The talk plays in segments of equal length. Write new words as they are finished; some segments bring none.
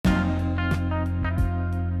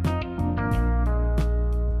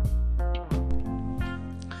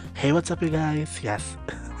Hey, what's up, you guys? Yes,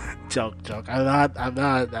 joke. I'm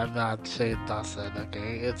not Shane Dawson.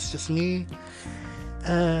 Okay, it's just me,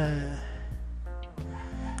 uh,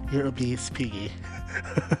 your obese piggy.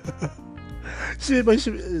 Shimmy.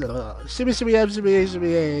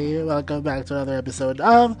 Welcome back to another episode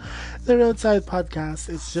of the Roadside Podcast.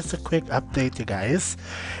 It's just a quick update, you guys,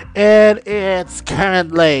 and it's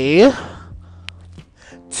currently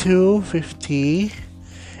 2:50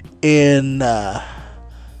 in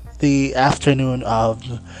the afternoon of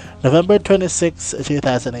November 26,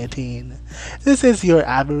 2018. This is your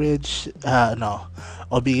average, no,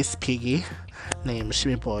 obese piggy named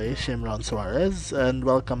Shimmy Boy Shimron Suarez, and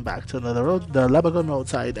welcome back to another road, the Lebanon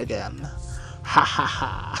Roadside again. Ha ha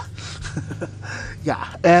ha.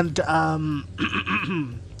 Yeah, and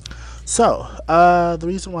the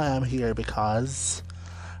reason why I'm here because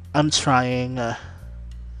I'm trying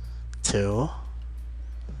to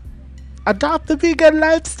adopt the vegan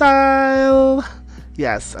lifestyle.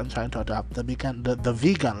 Yes, I'm trying to adopt the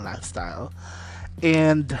vegan lifestyle,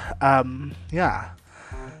 and yeah,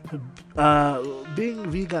 uh,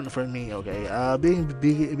 being vegan for me, okay,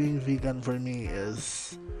 being vegan for me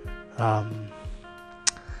is um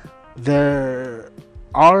there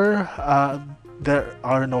there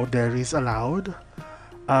are no dairies allowed,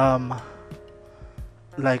 um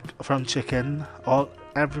like from chicken, all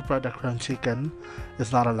every product from chicken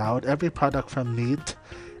is not allowed, every product from meat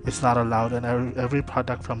is not allowed, and every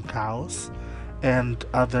product from cows and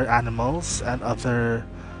other animals and other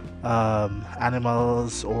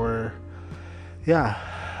animals, or yeah,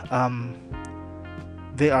 um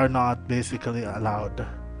they are not basically allowed,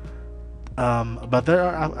 but there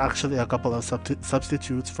are actually a couple of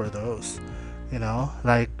substitutes for those,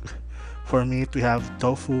 like for meat we have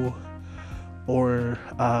tofu, or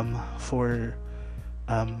for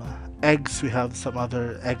um, eggs we have some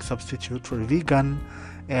other egg substitute for vegan,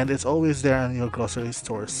 and it's always there in your grocery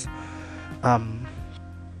stores, um,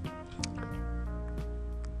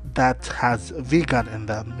 that has vegan in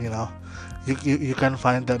them. You can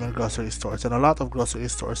find them in grocery stores, and a lot of grocery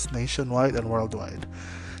stores nationwide and worldwide,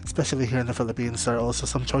 especially here in the Philippines. There are also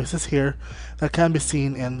some choices here that can be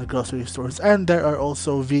seen in the grocery stores, and there are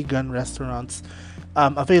also vegan restaurants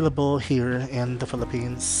available here in the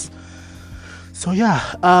Philippines. So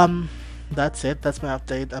yeah, that's it. That's my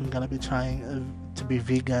update. I'm gonna be trying to be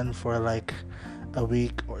vegan for like a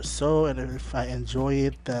week or so, and if I enjoy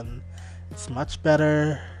it, then it's much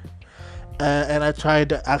better. And I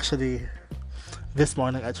tried actually this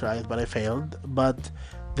morning. I tried, but I failed. But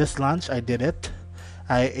this lunch, I did it.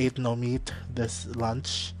 I ate no meat this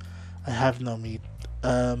lunch. I have no meat.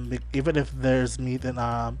 Even if there's meat in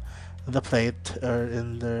the plate or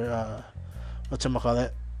in the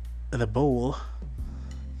whatchamacallit, in the bowl,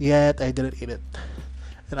 yet I didn't eat it,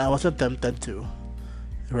 and I wasn't tempted to.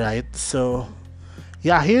 Right? So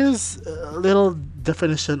yeah, here's a little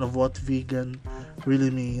definition of what vegan really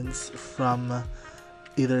means from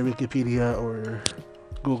either Wikipedia or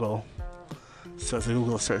Google. So it's a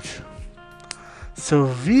Google search. So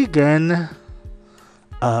vegan,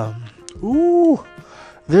 um, ooh,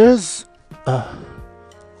 there's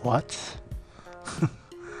what?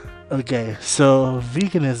 Okay, so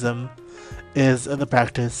veganism is the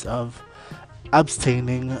practice of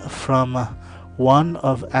abstaining from one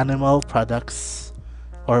of animal products,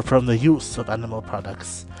 or from the use of animal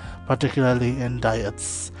products, particularly in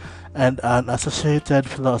diets, and an associated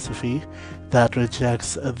philosophy that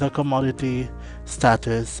rejects the commodity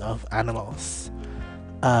status of animals.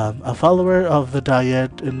 A follower of the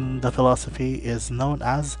diet in the philosophy is known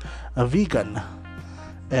as a vegan,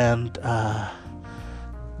 and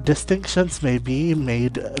distinctions may be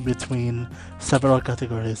made between several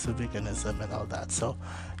categories of veganism and all that. So,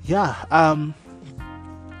 yeah,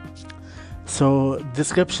 so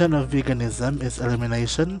description of veganism is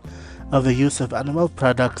elimination of the use of animal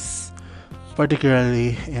products,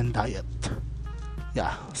 particularly in diet.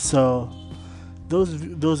 Yeah, so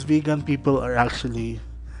those vegan people are actually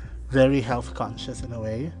very health conscious in a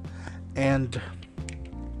way, and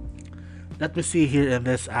let me see here in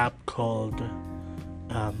this app called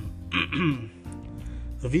um,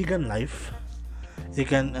 Vegan Life. You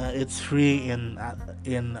can it's free in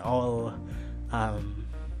um,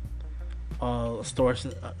 all stores,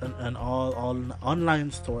 and all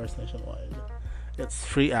online stores nationwide. It's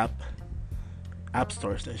free app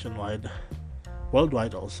stores nationwide,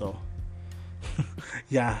 worldwide also.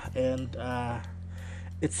 Yeah, and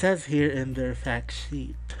it says here in their fact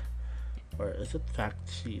sheet, or is it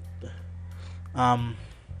fact sheet? Um,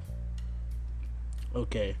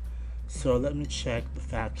 okay, so let me check the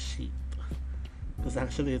fact sheet, because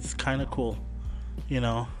actually it's kind of cool, you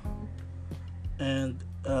know. And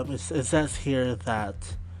it says here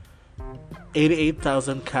that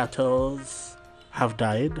 88,000 cattle have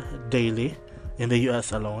died daily in the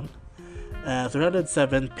U.S. alone.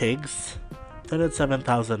 307,000 pigs,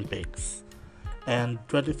 and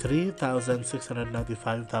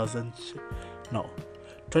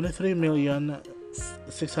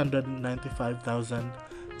 23,695,000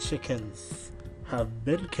 chickens have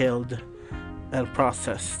been killed and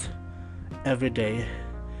processed every day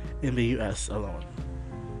in the US alone.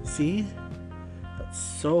 See? That's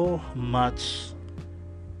so much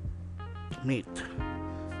meat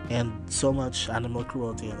and so much animal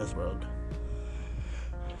cruelty in this world.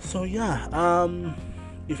 So yeah,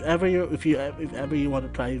 if ever you want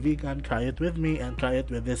to try vegan, try it with me and try it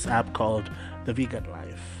with this app called The Vegan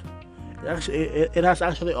Life. It has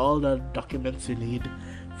actually all the documents you need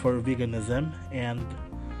for veganism, and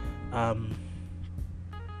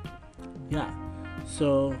yeah,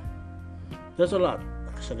 so there's a lot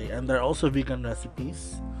actually, and there are also vegan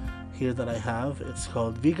recipes here that I have. It's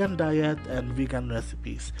called Vegan Diet and Vegan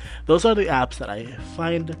Recipes. Those are the apps that I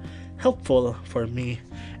find helpful for me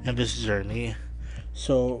in this journey.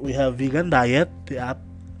 So we have Vegan Diet, the app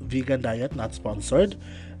Vegan Diet, not sponsored.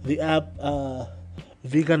 The app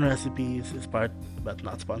Vegan Recipes is part but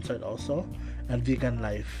not sponsored also, and Vegan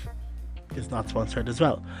Life is not sponsored as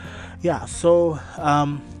well. Yeah, so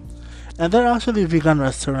and there are actually vegan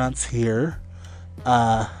restaurants here,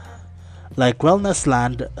 like Wellness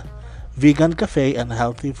Land Vegan Cafe and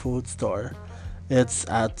Healthy Food Store. It's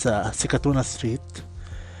at Sikatuna Street.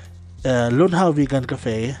 Lunhao Vegan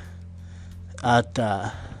Cafe at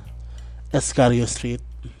Escario Street.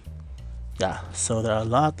 Yeah, so there are a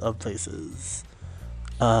lot of places.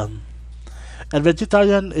 Um, and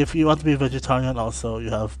vegetarian, if you want to be vegetarian, also you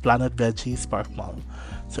have Planet Veggies Park Mall.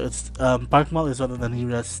 So it's Park Mall is one of the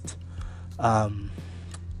nearest um,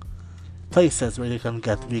 places where you can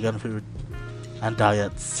get vegan food and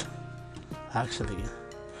diets. Actually,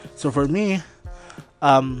 so for me,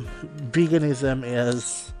 veganism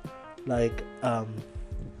is like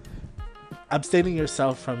abstaining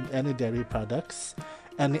yourself from any dairy products,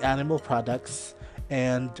 any animal products,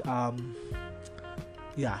 and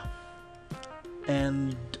yeah,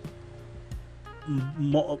 and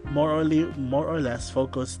more or less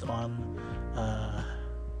focused on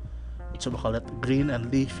what you call it, green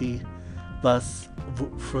and leafy, plus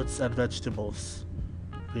fruits and vegetables.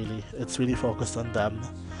 Really, it's really focused on them.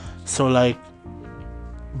 So like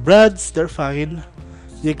breads, they're fine.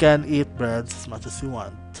 You can eat breads as much as you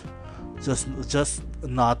want. Just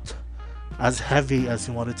not as heavy as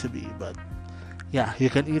you want it to be, but yeah, you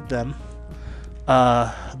can eat them.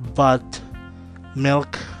 But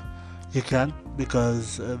milk, you can't,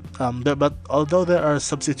 because but although there are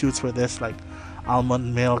substitutes for this, like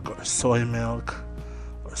almond milk or soy milk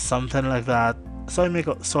or something like that. Soy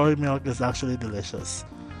milk is actually delicious.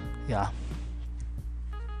 Yeah.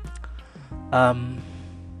 Um.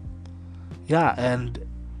 Yeah, and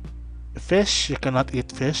fish, you cannot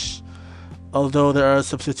eat fish. Although there are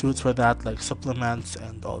substitutes for that, like supplements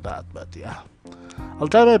and all that. But yeah, I'll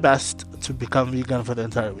try my best to become vegan for the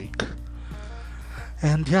entire week.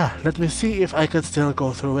 And yeah, let me see if I can still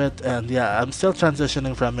go through it. And yeah, I'm still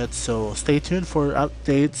transitioning from it, so stay tuned for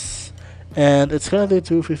updates. And it's currently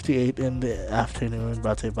 2:58 in the afternoon,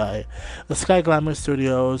 brought to you by the Sky Glamour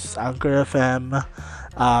Studios, Anchor FM,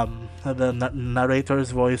 the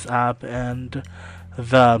Narrator's Voice app, and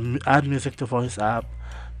the Add Music to Voice app,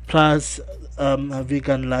 plus a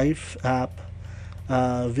Vegan Life app,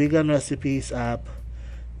 Vegan Recipes app,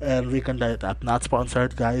 and Vegan Diet app. Not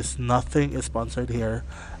sponsored, guys. Nothing is sponsored here.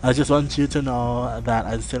 I just want you to know that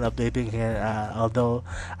I'm still updating here. Although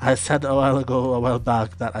I said a while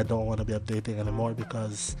back, that I don't want to be updating anymore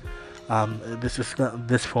because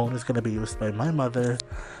this phone is gonna be used by my mother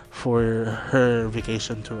for her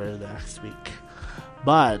vacation tour next week.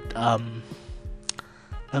 But I'm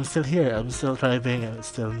still here. I'm still driving, and it's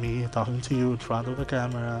still me talking to you in front of the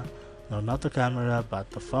camera. No, not the camera, but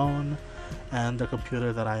the phone and the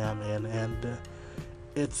computer that I am in. And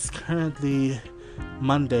it's currently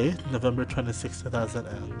Monday, November 26,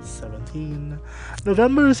 2017.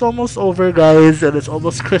 November is almost over, guys, and it's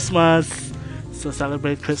almost Christmas. So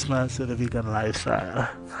celebrate Christmas with a vegan lifestyle.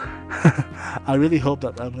 I really hope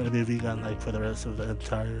that I'm gonna be vegan like for the rest of the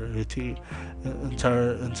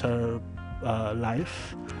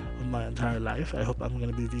life of my entire life. I hope I'm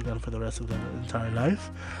gonna be vegan for the rest of the entire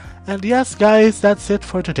life. And yes, guys, that's it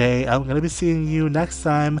for today. I'm gonna be seeing you next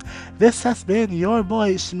time. This has been your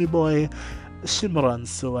boy, Shimmy Boy, Shimron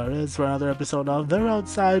Suarez, for another episode of The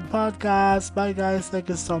Roadside Podcast. Bye, guys. Thank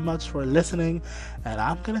you so much for listening. And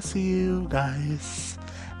I'm gonna see you guys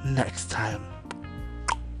next time.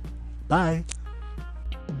 Bye.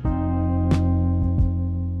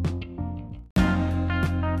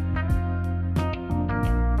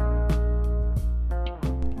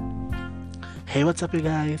 Hey, what's up, you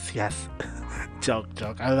guys? Yes, joke.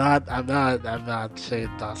 I'm not Shane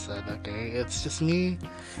Dawson. Okay, it's just me.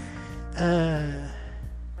 Uh,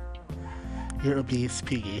 your obese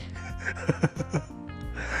piggy.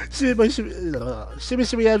 Shimmy. Welcome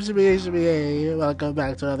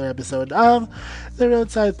back to another episode of the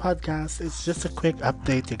Roadside Podcast. It's just a quick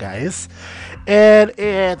update, you guys, and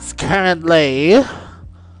it's currently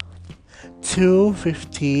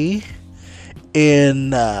 2:50 in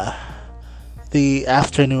the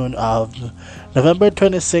afternoon of November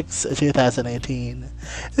 26, 2018.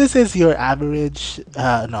 This is your average,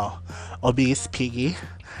 no, obese piggy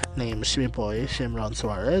named Shimmy Boy Shimron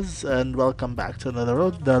Suarez, and welcome back to another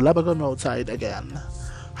road, the Labagon Roadside again.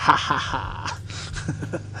 Ha ha ha.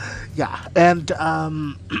 Yeah, and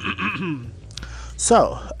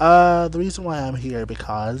the reason why I'm here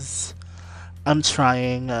because I'm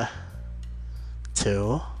trying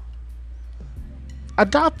to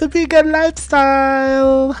adopt the vegan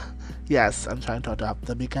lifestyle. Yes, I'm trying to adopt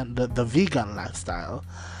the vegan lifestyle,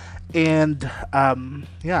 and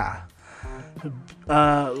yeah,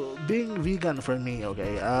 being vegan for me,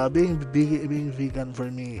 okay, being vegan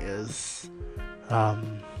for me is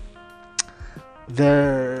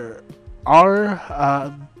there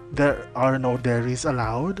are no dairies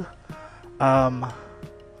allowed, um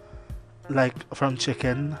like from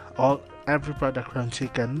chicken. Every product from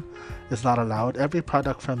chicken is not allowed. Every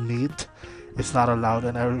product from meat is not allowed,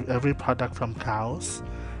 and every product from cows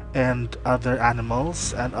and other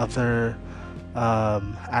animals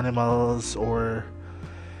animals, or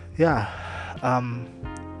yeah,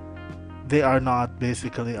 they are not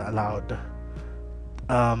basically allowed.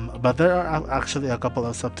 But there are actually a couple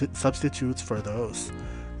of substitutes for those.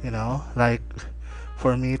 Like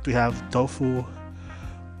for meat we have tofu,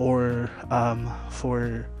 or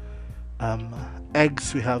for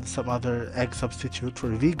eggs we have some other egg substitute for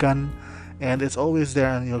vegan, and it's always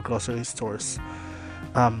there in your grocery stores.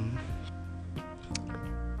 Um,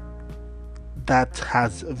 that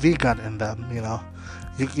has vegan in them.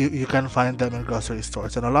 You can find them in grocery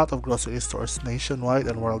stores, and a lot of grocery stores nationwide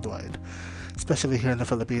and worldwide. Especially here in the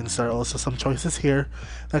Philippines, there are also some choices here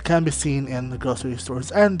that can be seen in the grocery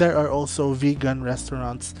stores, and there are also vegan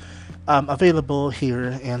restaurants available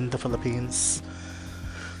here in the Philippines.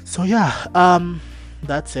 So yeah,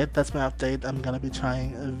 that's it. That's my update. I'm gonna be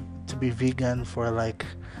trying to be vegan for like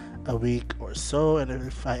a week or so, and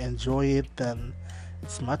if I enjoy it, then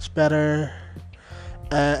it's much better.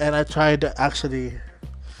 And I tried actually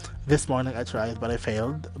this morning. I tried, but I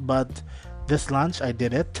failed. But this lunch, I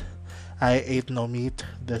did it. I ate no meat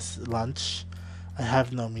this lunch. I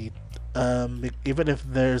have no meat. Even if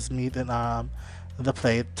there's meat in the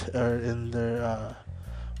plate or in the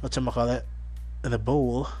whatchamacallit, in the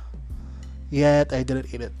bowl, yet I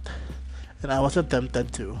didn't eat it, and I wasn't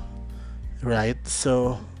tempted to. Right?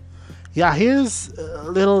 So yeah, here's a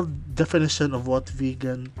little definition of what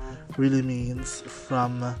vegan really means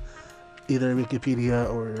from either Wikipedia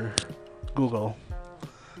or Google.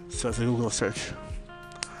 So it's a Google search.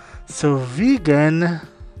 So vegan,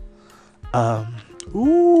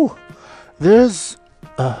 ooh, there's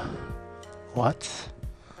what?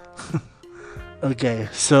 Okay,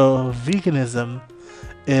 so veganism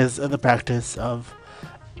is the practice of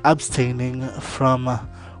abstaining from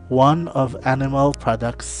one of animal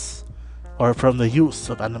products, or from the use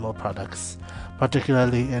of animal products,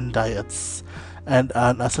 particularly in diets, and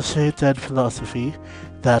an associated philosophy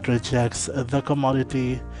that rejects the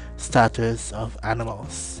commodity status of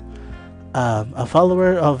animals. A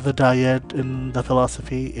follower of the diet in the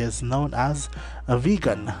philosophy is known as a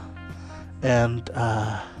vegan, and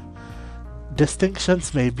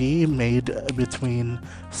distinctions may be made between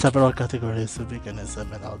several categories of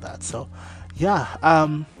veganism and all that. So, yeah.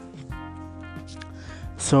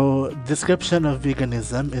 So description of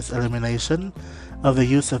veganism is elimination of the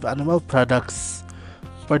use of animal products,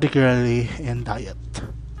 particularly in diet.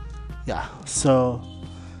 Yeah. So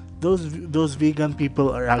those vegan people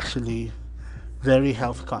are actually very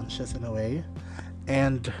health conscious in a way,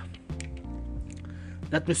 and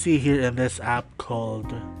let me see here in this app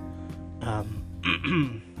called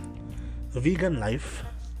Vegan Life.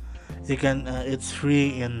 You can it's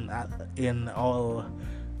free in all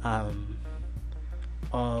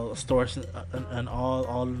stores and all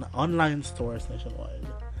online stores nationwide.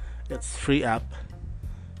 It's free app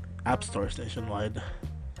stores nationwide,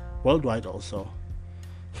 worldwide also.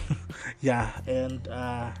 Yeah, and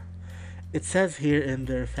it says here in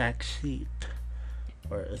their fact sheet,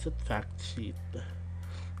 or is it fact sheet?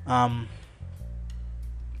 Um,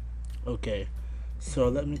 okay, so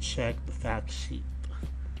let me check the fact sheet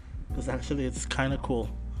because actually it's kind of cool,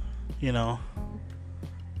 you know.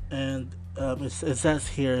 And it says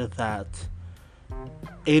here that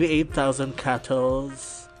 88,000 cattle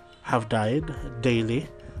have died daily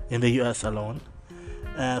in the U.S. alone.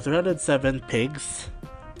 307 pigs,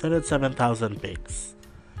 307,000 pigs,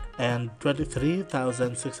 and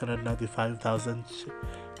 23,695,000.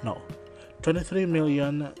 No,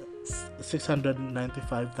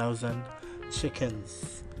 23,695,000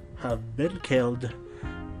 chickens have been killed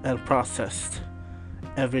and processed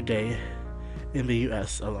every day in the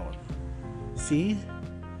US alone. See?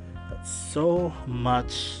 That's so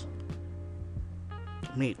much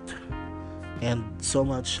meat and so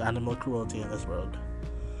much animal cruelty in this world.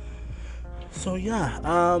 So yeah,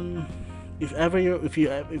 if ever you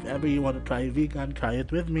want to try vegan, try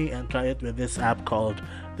it with me and try it with this app called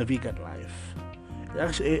The Vegan Life.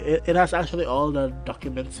 It has actually all the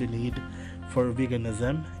documents you need for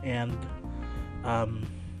veganism, and um,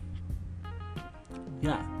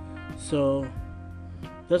 yeah, so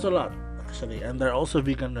there's a lot actually, and there are also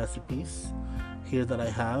vegan recipes here that I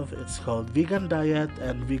have. It's called Vegan Diet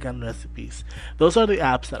and Vegan Recipes. Those are the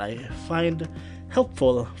apps that I find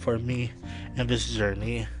helpful for me in this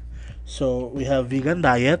journey. So we have Vegan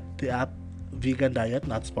Diet, the app Vegan Diet,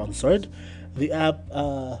 not sponsored. The app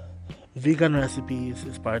Vegan Recipes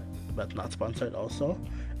is part but not sponsored also,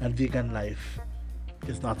 and Vegan Life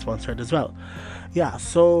is not sponsored as well. Yeah,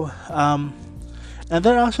 so and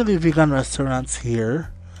there are actually vegan restaurants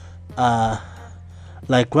here, uh,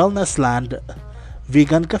 like Wellness Land,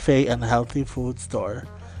 Vegan Cafe, and Healthy Food Store.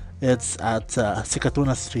 It's at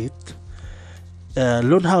Sikatuna Street.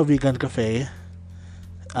 Lunhao Vegan Cafe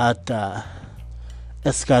at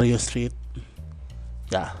Escario Street.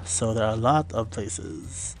 Yeah, so there are a lot of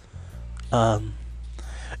places. Um,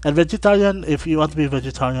 and vegetarian, if you want to be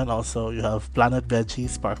vegetarian, also you have Planet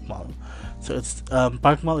Veggies Park Mall. So it's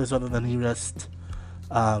Park Mall is one of the nearest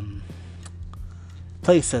um,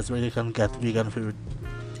 places where you can get vegan food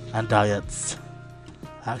and diets.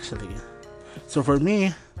 Actually, so for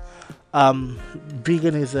me,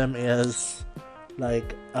 veganism is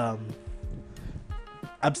like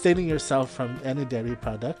abstaining yourself from any dairy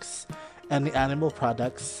products, any animal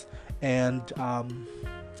products, and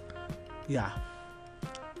yeah,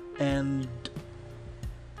 and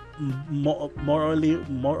more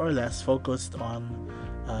or less focused on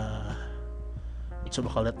what you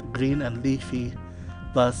call it, green and leafy,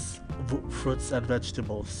 plus fruits and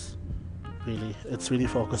vegetables. Really, it's really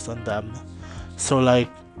focused on them. So like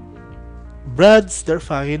breads, they're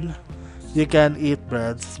fine. You can eat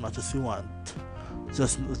breads as much as you want.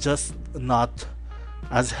 Just not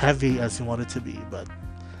as heavy as you want it to be, but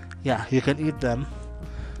yeah, you can eat them.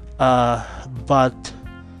 But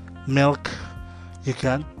milk you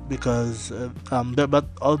can't, because but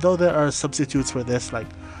although there are substitutes for this like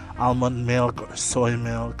almond milk or soy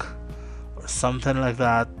milk or something like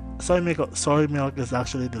that. Soy milk is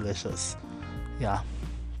actually delicious. Yeah.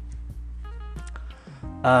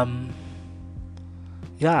 Um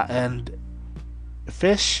yeah, and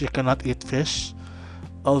fish, you cannot eat fish.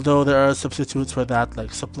 Although there are substitutes for that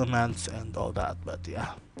like supplements and all that, but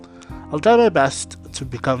yeah. I'll try my best to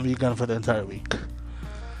become vegan for the entire week.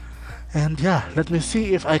 And yeah, let me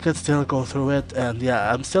see if I can still go through it. And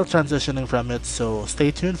yeah, I'm still transitioning from it, so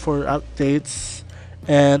stay tuned for updates.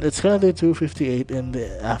 And it's currently 2:58 in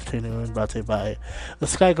the afternoon, brought to you by the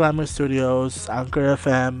Sky Glamour Studios, Anchor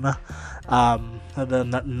FM,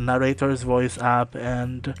 the Narrator's Voice app,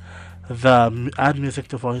 and the Add Music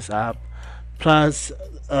to Voice app, plus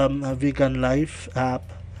a Vegan Life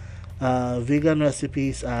app, Vegan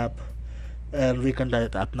Recipes app, and Vegan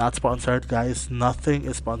Diet app. Not sponsored, guys. Nothing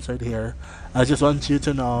is sponsored here. I just want you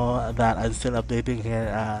to know that I'm still updating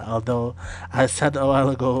here. Although I said a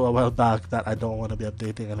while back, that I don't want to be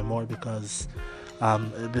updating anymore because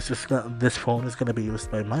this phone is gonna be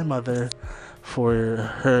used by my mother for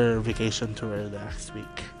her vacation tour next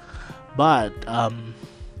week. But I'm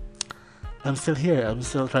still here. I'm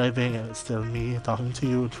still driving, and it's still me talking to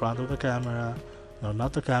you in front of the camera. No,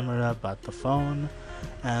 not the camera, but the phone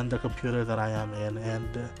and the computer that I am in.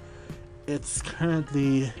 And it's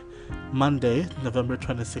currently Monday, November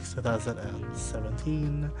 26,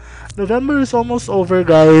 2017. November is almost over,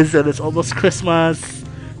 guys, and it's almost Christmas.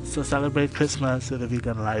 So celebrate Christmas with a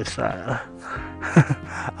vegan lifestyle.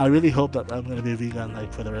 I really hope that I'm gonna be vegan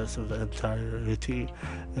like for the rest of the entire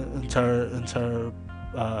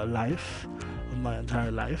life of my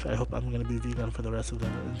entire life. I hope I'm gonna be vegan for the rest of the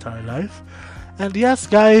entire life. And yes,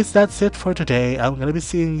 guys, that's it for today. I'm gonna be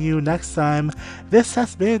seeing you next time. This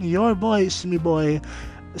has been your boy, Shimmy Boy,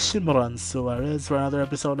 Shimron Suarez for another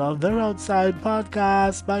episode of the Roadside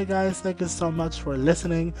Podcast. Bye, guys. Thank you so much for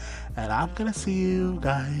listening, and I'm gonna see you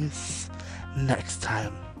guys next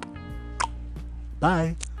time.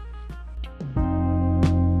 Bye.